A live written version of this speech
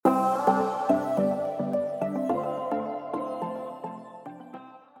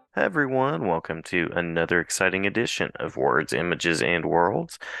Hi everyone, welcome to another exciting edition of Words, Images, and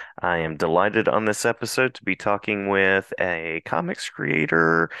Worlds. I am delighted on this episode to be talking with a comics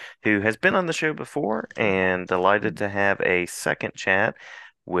creator who has been on the show before, and delighted to have a second chat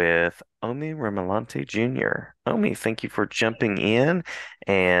with Omi Remalante Jr. Omi, thank you for jumping in,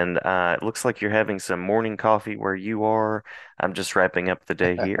 and it looks like you're having some morning coffee where you are. I'm just wrapping up the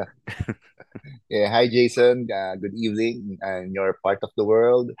day here. Yeah, hi Jason. Good evening. And you're part of the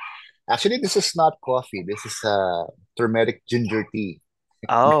world. Actually, this is not coffee. This is turmeric ginger tea. Good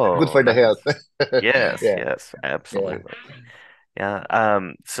Oh, for the health. nice. Yes, Yeah, yes, yeah. absolutely. Yeah.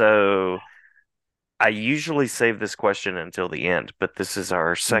 So I usually save this question until the end, but this is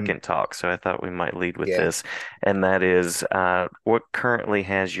our Mhm. second talk, so I thought we might lead with Yeah, this. And that is, what currently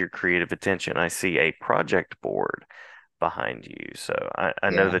has your creative attention? I see a project board behind you. So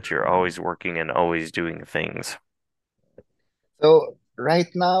I know yeah. that you're always working and always doing things. So right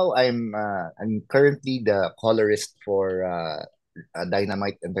now, I'm currently the colorist for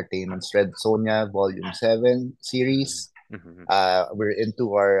Dynamite Entertainment's Red Sonja Volume 7 Mhm. series. Mhm. We're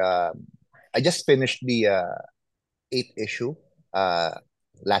into our. I just finished the eighth issue uh,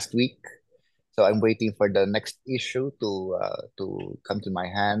 last week. So I'm waiting for the next issue to come to my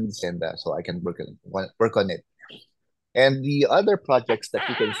hands and so I can work on it. And the other projects that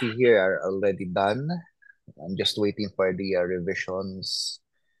you can see here are already done. I'm just waiting for the revisions.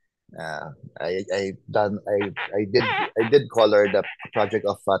 Uh, I did color the project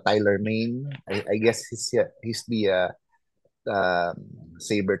of Tyler Main. I guess he's the um,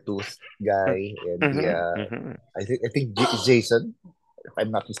 Sabertooth guy and the Mhm. Mhm. I think Jason, if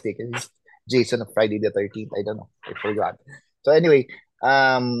I'm not mistaken. He's Jason of Friday the 13th. I don't know. I forgot. So anyway,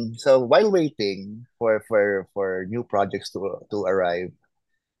 so while waiting for new projects to arrive,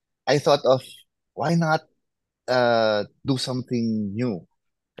 I thought of why not do something Uh-huh.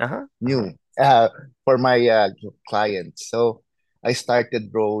 Uh-huh. new for my clients. So I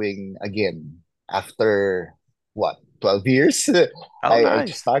started drawing again after what 12 years. Oh, I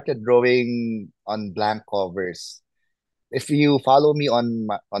nice. started drawing on blank covers. If you follow me on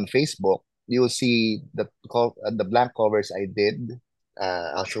Facebook, you'll see the blank covers I did.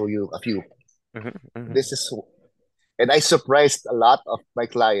 I'll show you a few. Mhm. Mhm. This is and I surprised a lot of my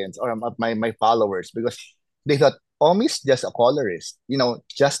clients or my followers because they thought, "Oh, Miss just a colorist,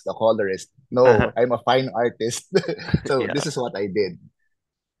 just a colorist." No, Uh-huh. I'm a fine artist. So Yeah. this is what I did.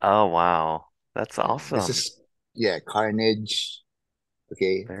 Oh, wow. That's Yeah, this awesome. is yeah, Carnage.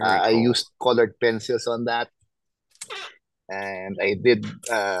 Okay, Very I cool. used colored pencils on that, and I did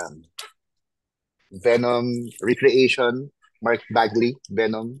Venom recreation, Mark Bagley,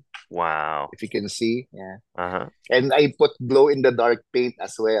 Venom, Wow. if you can see. Yeah. Uh-huh. And I put glow in the dark paint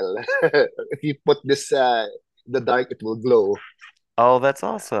as well. If you put this the dark, it will glow. Oh, that's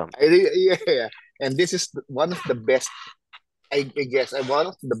awesome. Yeah. And this is one of the best, I guess, one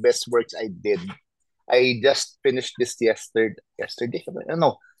of the best works I did. I just finished this yesterday,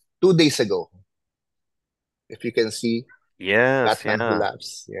 no, 2 days ago. If you can see Yes, Batman Who yeah.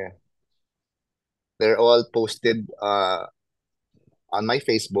 Laughs. Yeah. They're all posted on my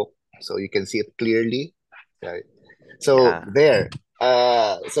Facebook, so you can see it clearly. Right. So Yeah. there.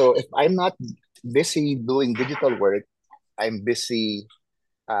 So if I'm not busy doing digital work, I'm busy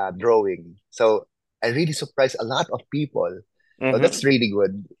drawing. So I really surprised a lot of people. So Mm-hmm. that's really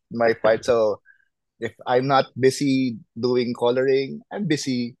good, my part. So if I'm not busy doing coloring, I'm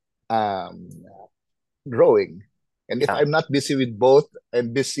busy um, drawing. And if Yeah. I'm not busy with both, I'm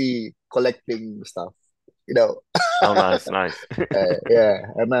busy collecting stuff. You know, Oh, nice, nice. yeah,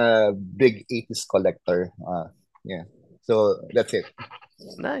 I'm a big 80s collector. Yeah, so that's it.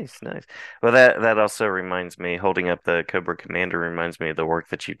 Nice, nice. Well, that also reminds me, holding up the Cobra Commander reminds me of the work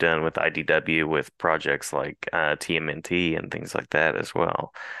that you've done with IDW with projects like TMNT and things like that as well.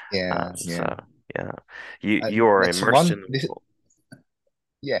 Yeah, So yeah. yeah, you are That's immersed one. in the This world.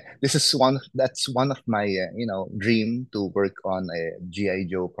 Yeah, this is one. That's one of my dream to work on a GI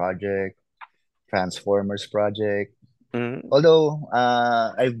Joe project, Transformers project. Hmm. Although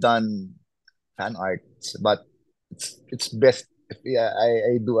I've done fan arts, but it's best if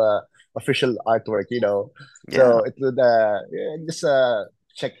I do a official artwork. Yeah, So it would just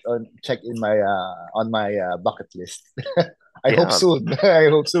check in my on my bucket list. I hope yeah. soon. I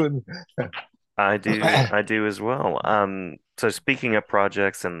hope soon. I do as well. So speaking of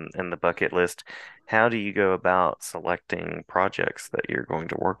projects and the bucket list, how do you go about selecting projects that you're going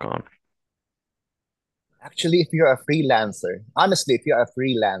to work on? Actually, if you're a freelancer, honestly, if you're a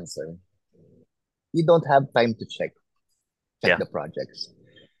freelancer, you don't have time to check Yeah. the projects.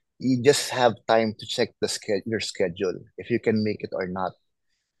 You just have time to check your schedule if you can make it or not.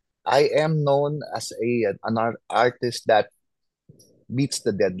 I am known as an artist that beats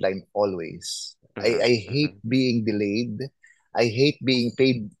the deadline always. Hmm. I hate Hmm. being delayed. I hate being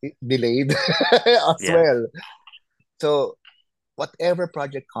paid delayed as Yeah. well. So whatever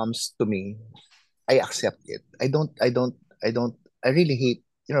project comes to me, I accept it. I really hate,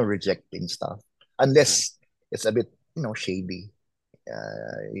 rejecting stuff Hmm. unless it's a bit, shady.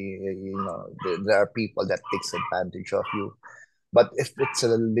 There are people that takes advantage of you. But if it's a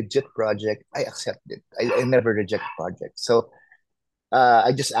legit project, I accept it. I never reject projects. So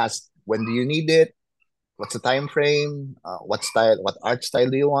I just ask, when do you need it? What's the time frame? What style? What art style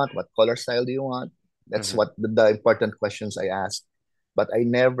do you want? What color style do you want? That's Hmm. what the important questions I ask. But I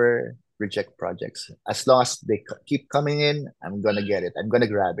never reject projects. As long as they keep coming in, I'm gonna get it. I'm gonna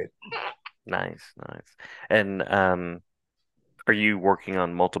grab it. Nice, nice. And are you working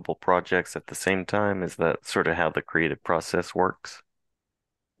on multiple projects at the same time? Is that sort of how the creative process works?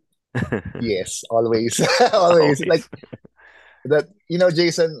 Yes, always, always. Like Always. that.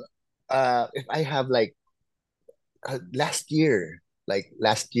 Jason. If I have like last year,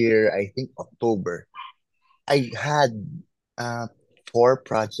 I think October, I had uh, four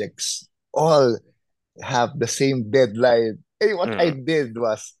projects, all have the same deadline. Hey, what I Mm. did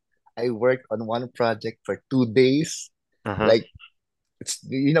was I worked on one project for 2 days. Uh-huh. Like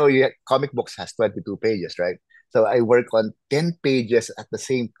comic books has 22 pages, right? So I work on 10 pages at the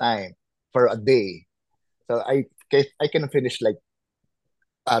same time for a day. So I can finish like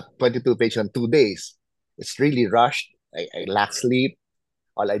 22 pages on 2 days. It's really rushed. I lack sleep.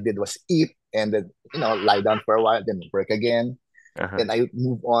 All I did was eat and then lie down for a while, then work again. Uh-huh. Then I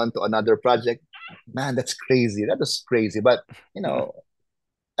move on to another project. Man, that's crazy. That was crazy. But you know,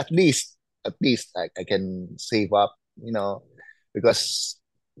 at least I can save up. Because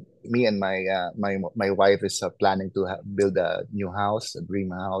me and my wife is planning to build a new house, a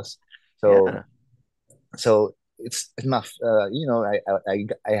dream house. So Yeah. so it's enough.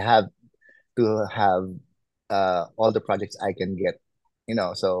 I have to have all the projects I can get.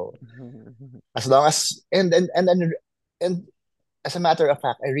 So Mhm. as long as and as a matter of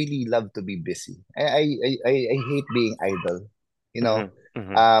fact, I really love to be busy. I hate being idle. You know,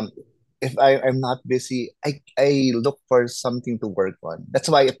 Mhm. Mhm. um, if I'm not busy, I look for something to work on. That's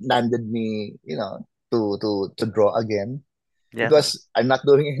why it landed me, to draw again, Yeah. because I'm not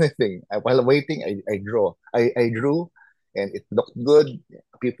doing anything. While waiting, I draw. I drew, and it looked good.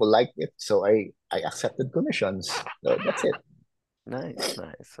 People liked it, so I accepted commissions. So that's it. Nice,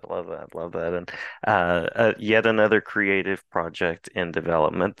 nice. I love that. Love that. And yet another creative project in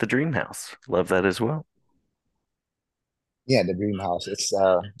development, the Dream House. Love that as well. Yeah, the dream house. It's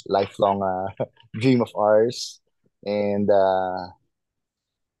a lifelong dream of ours, and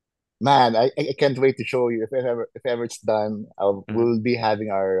man, I can't wait to show you if ever it's done. Mhm. We'll be having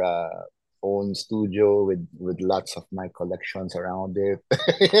our own studio with lots of my collections around it.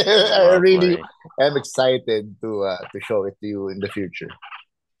 I really Lovely. am excited to show it to you in the future.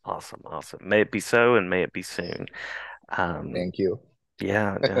 Awesome, awesome. May it be so and may it be soon. Um, Thank you.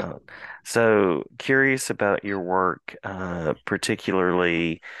 yeah, yeah. So curious about your work,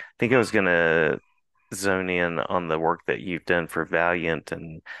 particularly, I think I was gonna zone in on the work that you've done for Valiant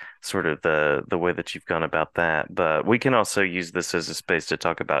and sort of the way that you've gone about that. But we can also use this as a space to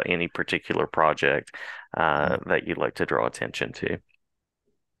talk about any particular project Mm, that you'd like to draw attention to.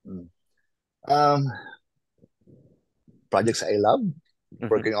 mm. Um, Projects I love Hmm.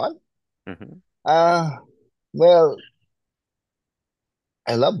 working on. Hmm. Uh, well,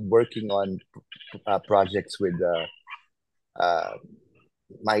 I love working on projects with uh,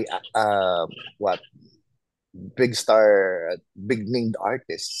 my what big star, big named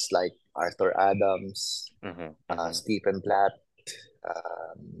artists like Arthur Adams, Hmm. Hmm. Stephen Platt,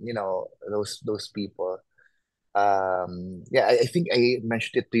 those people. Yeah, I think I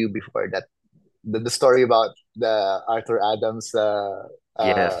mentioned it to you before that the story about the Arthur Adams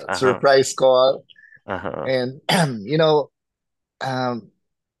Yes. Uh-huh. surprise call, Uh-huh. and you know, um,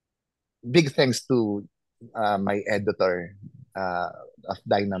 big thanks to my editor of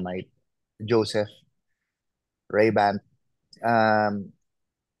Dynamite, Joseph Rayban. Um,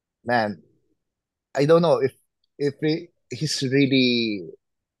 Man, I don't know if he's really.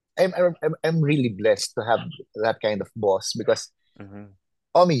 I'm really blessed to have that kind of boss, because Hmm.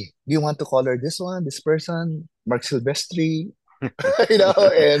 Omi, do you want to color this one, this person, Mark Silvestri,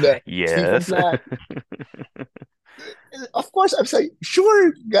 and Stephen Yes. Platt? Of course, I'm saying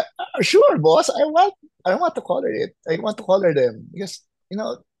sure, sure, boss. I want to color it. I want to color them because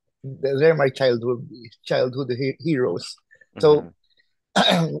they're my childhood heroes. So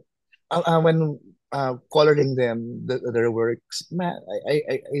Hmm. when coloring them, their works, man,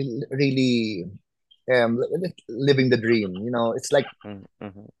 I really am living the dream. It's like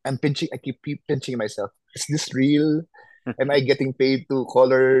Mm-hmm. I keep pinching myself. Is this real? Am I getting paid to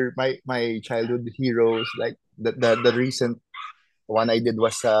color my childhood heroes? Like the recent one I did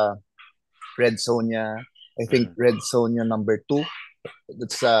was Red Sonia. I think Hmm. Red Sonia number two.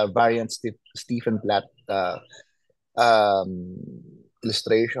 That's variant Stephen Platt um,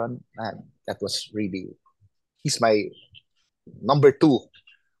 illustration. Man, that was really, he's my number two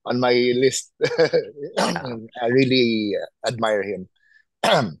on my list. Yeah. I really admire him,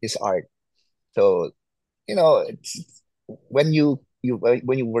 his art. So it's when you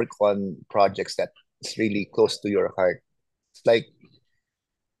work on projects that's really close to your heart. It's like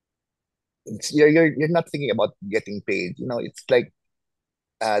you're not thinking about getting paid. It's like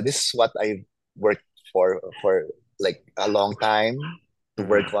this is what I've worked for like a long time to Hmm.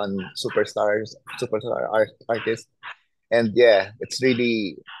 work on artists, and yeah, it's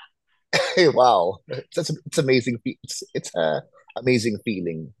really wow. It's amazing. It's a amazing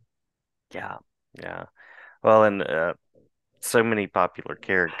feeling. Yeah. Yeah. Well, and so many popular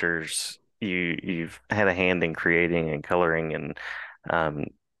characters you've had a hand in creating and coloring and um,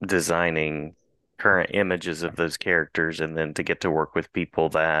 designing current images of those characters, and then to get to work with people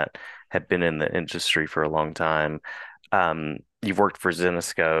that have been in the industry for a long time. You've worked for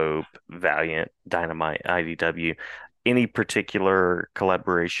Zenescope, Valiant, Dynamite, IDW. Any particular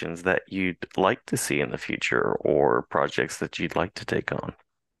collaborations that you'd like to see in the future or projects that you'd like to take on?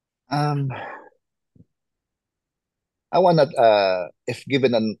 Um, I wanna if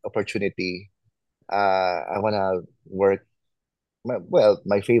given an opportunity, I wanna work.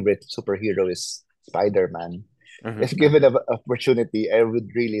 My favorite superhero is Spider-Man. Hmm. If given Hmm. an opportunity, I would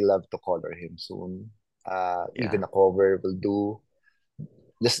really love to color him soon. Even Yeah. a cover will do.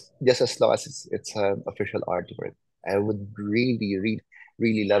 Just as long as it's an official artwork. I would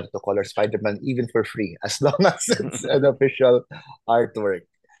really love to color Spider-Man even for free, as long as it's an official artwork.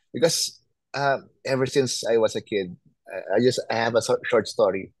 Because ever since I was a kid, I have a short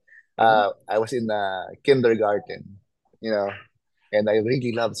story. Hmm. I was in kindergarten, you know, and I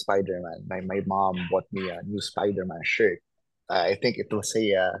really love Spider-Man. My mom bought me a new Spider-Man shirt. I think it was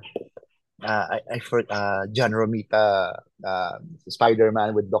a I for John Romita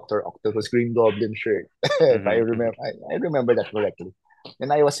Spider-Man with Doctor Octopus Green Goblin shirt. If I Hmm. remember, I remember that correctly.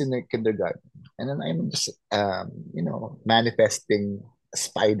 And I was in the kindergarten, and then I'm just manifesting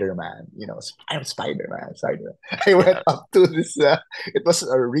Spider-Man. I'm Spider-Man. Spider-Man. I went Yeah. up to this. It was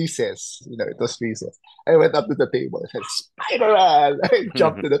a recess. It was recess. I went up to the table and said, "Spider-Man!" I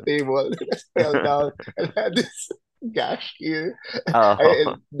jumped to the table, I fell down, and had this gash here Oh.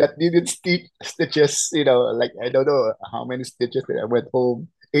 that needed stitches, like I don't know how many stitches. I went home,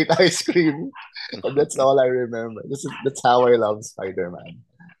 ate ice cream, and that's all I remember. That's how I love Spider-Man.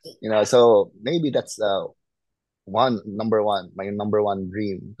 So maybe that's my number one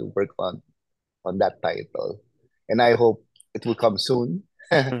dream to work on that title, and I hope it will come soon.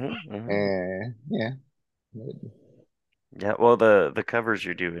 Hmm. Hmm. Yeah, Yeah, well, the covers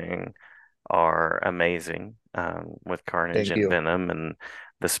you're doing are amazing, with Carnage thank and you. Venom and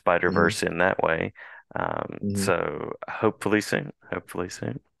the Hmm. Spider-Verse in that way. Hmm. So hopefully soon, hopefully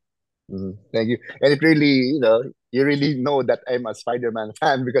soon. Hmm. Thank you. And it really, you really know that I'm a Spider-Man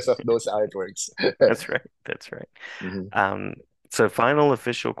fan because of those artworks. That's right. That's right. Hmm. Um, so final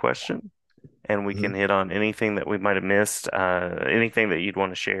official question, and we Hmm. can hit on anything that we might have missed, anything that you'd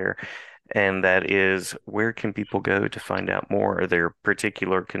want to share. And that is, where can people go to find out more? Are there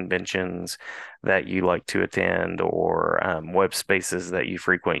particular conventions that you like to attend, or web spaces that you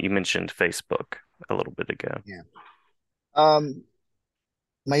frequent? You mentioned Facebook a little bit ago. Yeah. Um,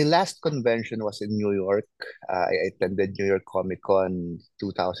 my last convention was in New York. I attended New York Comic Con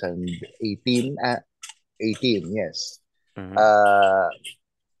 2018. 18, yes. Hmm. Uh,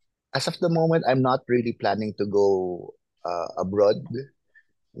 as of the moment, I'm not really planning to go abroad.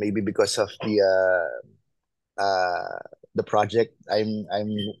 Maybe because of the project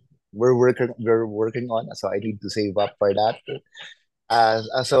we're working on. So I need to save up for that.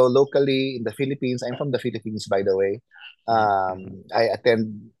 So locally in the Philippines, I'm from the Philippines, by the way. Hmm. Hmm. Um, I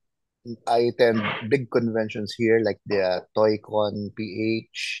attend I attend big conventions here like the ToyCon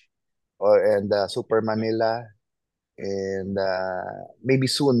PH and Super Manila, and maybe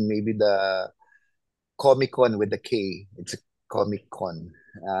soon maybe the Comic Con with the K. It's a Comic Con.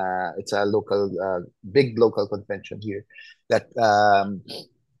 It's a big local convention here. That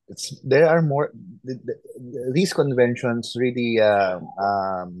there are more. These conventions really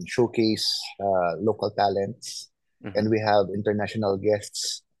showcase local talents, and Hmm. we have international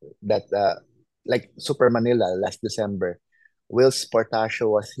guests that. like Super Manila last December. Will Portacio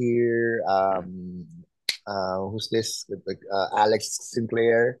was here. Who's this? Alex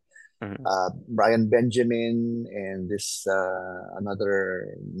Sinclair, Mhm, Brian Benjamin, and this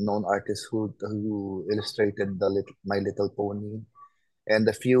another known artist who illustrated My Little Pony, and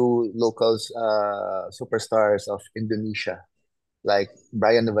a few locals, superstars of Indonesia, like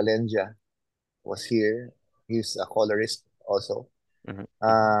Brian Valencia was here. He's a colorist also. mhm,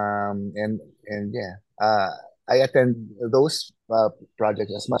 mhm. And yeah, I attend those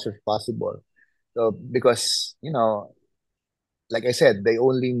projects as much as possible. So because like I said, they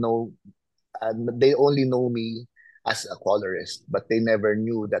only know me as a colorist, but they never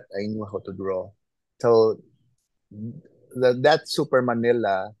knew that I knew how to draw. So that Super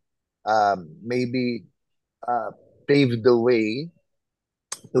Manila maybe uh, paved the way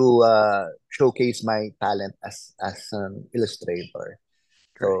to showcase my talent as an illustrator.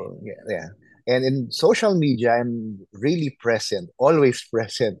 Great. So yeah, yeah. And in social media, I'm really present, always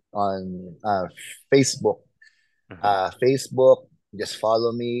present on Facebook. Mhm, Facebook, just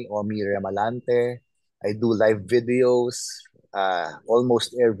follow me, Omi Remalante. I do live videos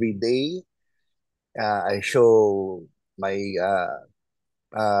almost every day. I show my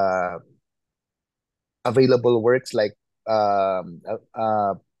available works like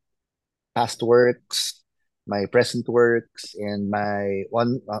past works, my present works, and my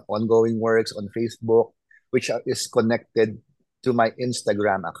ongoing works on Facebook, which is connected to my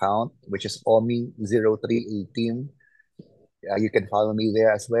Instagram account, which is Omi0318. You can follow me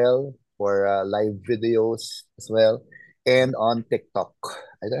there as well for live videos as well. And on TikTok.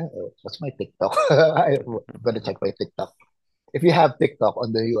 I don't know, what's my TikTok? I'm gonna check my TikTok. If you have TikTok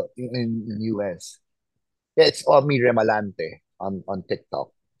on in US, yeah, it's Omi Remalante on TikTok.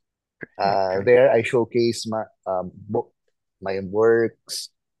 great, great. There I showcase my works,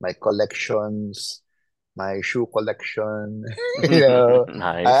 my collections, my shoe collection.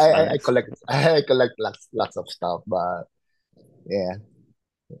 Nice, I nice. collect I collect lots of stuff, but yeah,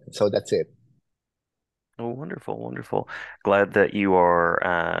 so that's it. Oh, wonderful, wonderful. Glad that you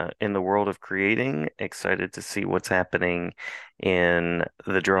are in the world of creating. Excited to see what's happening in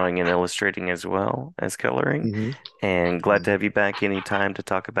the drawing and illustrating as well as coloring. Hmm. And glad to have you back anytime to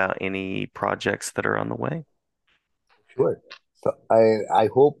talk about any projects that are on the way. Sure. So I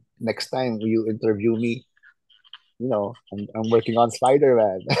hope next time you interview me, I'm working on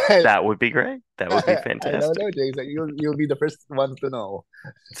Spider-Man. That would be great. That would be I don't know, fantastic. Jason. You'll be the first one to know.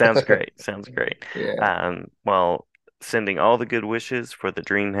 Sounds great. Sounds great. Yeah. Well, sending all the good wishes for the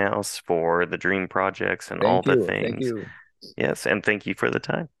dream house, for the dream projects, and all Thank the you. Thank things. you. Yes, and thank you for the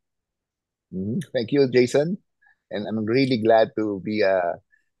time. Thank you, Jason. And I'm really glad to be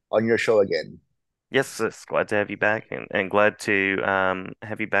on your show again. Yes, glad to have you back, and glad to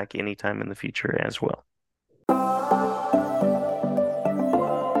have you back anytime in the future as well.